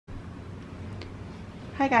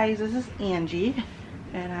Hi guys, this is Angie,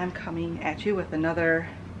 and I'm coming at you with another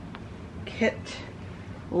kit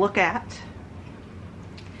look at.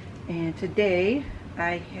 And today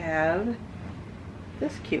I have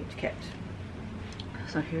this cute kit.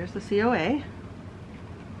 So here's the COA.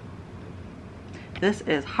 This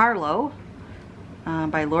is Harlow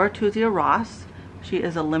by Laura Tuzio Ross. She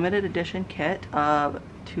is a limited edition kit of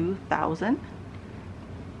 2,000.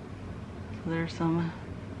 So there's some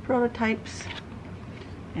prototypes,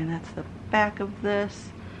 and that's the back of this.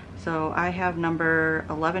 So I have number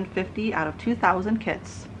 1150 out of 2,000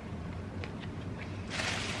 kits.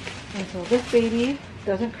 And so this baby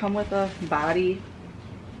doesn't come with a body,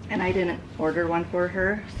 and I didn't order one for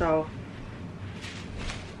her. So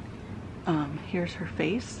here's her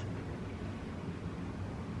face.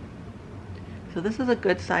 So this is a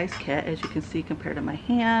good size kit, as you can see compared to my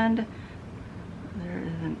hand. There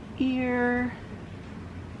is an ear.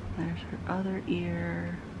 There's her other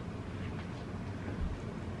ear.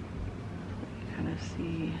 You kind of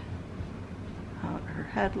see how her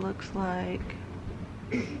head looks like.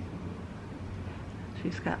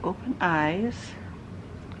 She's got open eyes.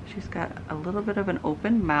 She's got a little bit of an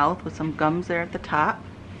open mouth with some gums there at the top.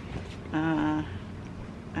 I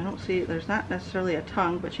don't see, there's not necessarily a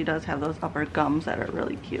tongue, but she does have those upper gums that are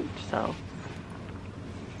really cute. So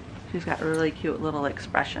she's got a really cute little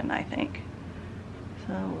expression, I think.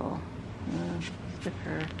 So we'll stick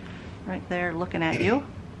her right there looking at you.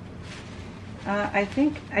 I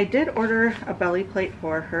think I did order a belly plate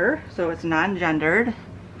for her, so it's non-gendered.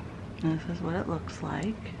 This is what it looks like.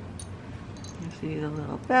 You can see the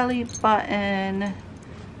little belly button. You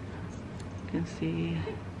can see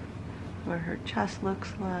what her chest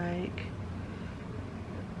looks like.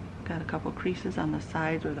 Got a couple creases on the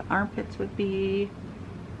sides where the armpits would be.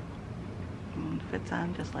 And fits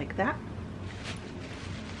on just like that.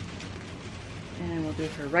 And we'll do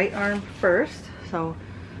her right arm first. So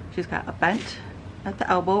she's got a bent at the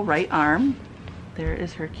elbow right arm. There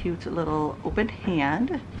is her cute little open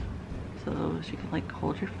hand. So she can like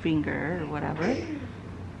hold your finger or whatever.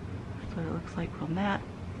 That's what it looks like from that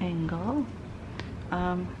angle.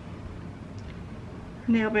 Her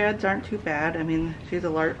nail beds aren't too bad. I mean, she's a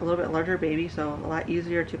little bit larger baby, so a lot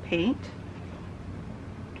easier to paint.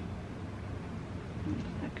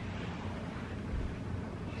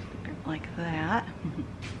 Like that.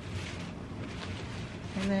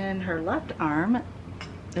 And then her left arm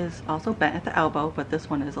is also bent at the elbow, but this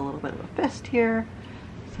one is a little bit of a fist here.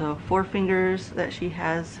 So 4 fingers that she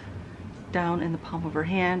has down in the palm of her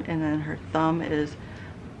hand, and then her thumb is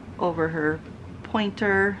over her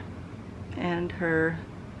pointer and her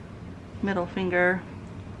middle finger.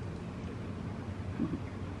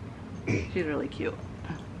 She's really cute.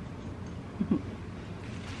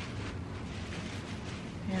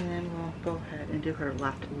 And then we'll go ahead and do her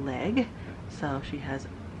left leg. So she has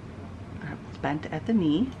it's bent at the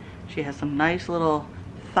knee. She has some nice little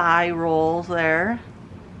thigh rolls there.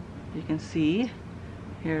 You can see.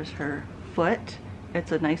 Here's her foot.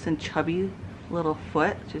 It's a nice and chubby little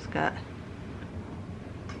foot. She's got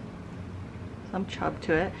some chub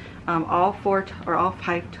to it. All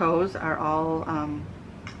 5 toes are all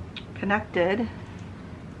connected.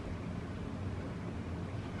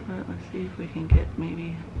 But let's see if we can get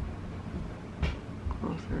maybe a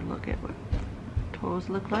closer look at what toes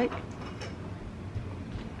look like.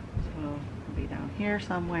 So it'll be down here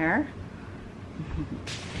somewhere.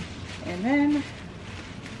 And then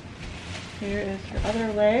here is her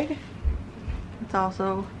other leg. It's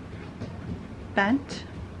also bent.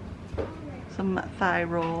 Some thigh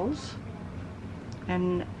rolls.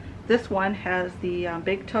 And this one has the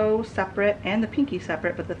big toe separate and the pinky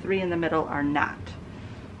separate, but the 3 in the middle are not.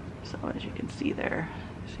 So as you can see there,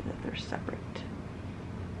 see that they're separate.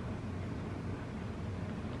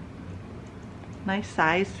 Nice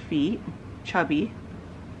sized feet, chubby.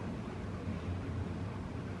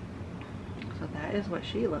 So that is what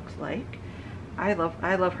she looks like. I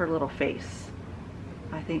love her little face.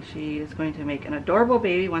 I think she is going to make an adorable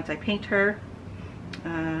baby once I paint her,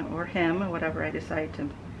 or him, whatever I decide to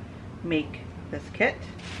make this kit.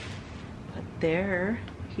 But there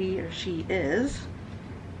he or she is.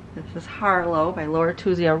 This is Harlow by Laura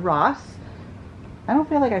Tuzio Ross. I don't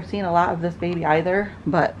feel like I've seen a lot of this baby either,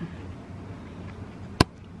 but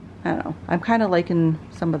I don't know. I'm kind of liking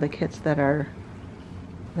some of the kits that I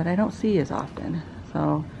don't see as often.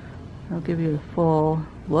 So I'll give you a full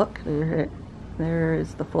look. There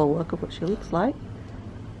is the full look of what she looks like.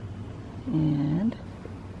 And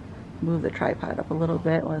move the tripod up a little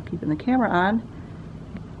bit while keeping the camera on.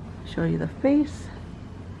 Show you the face.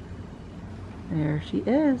 There she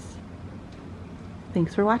is.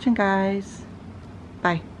 Thanks for watching, guys.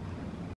 Bye.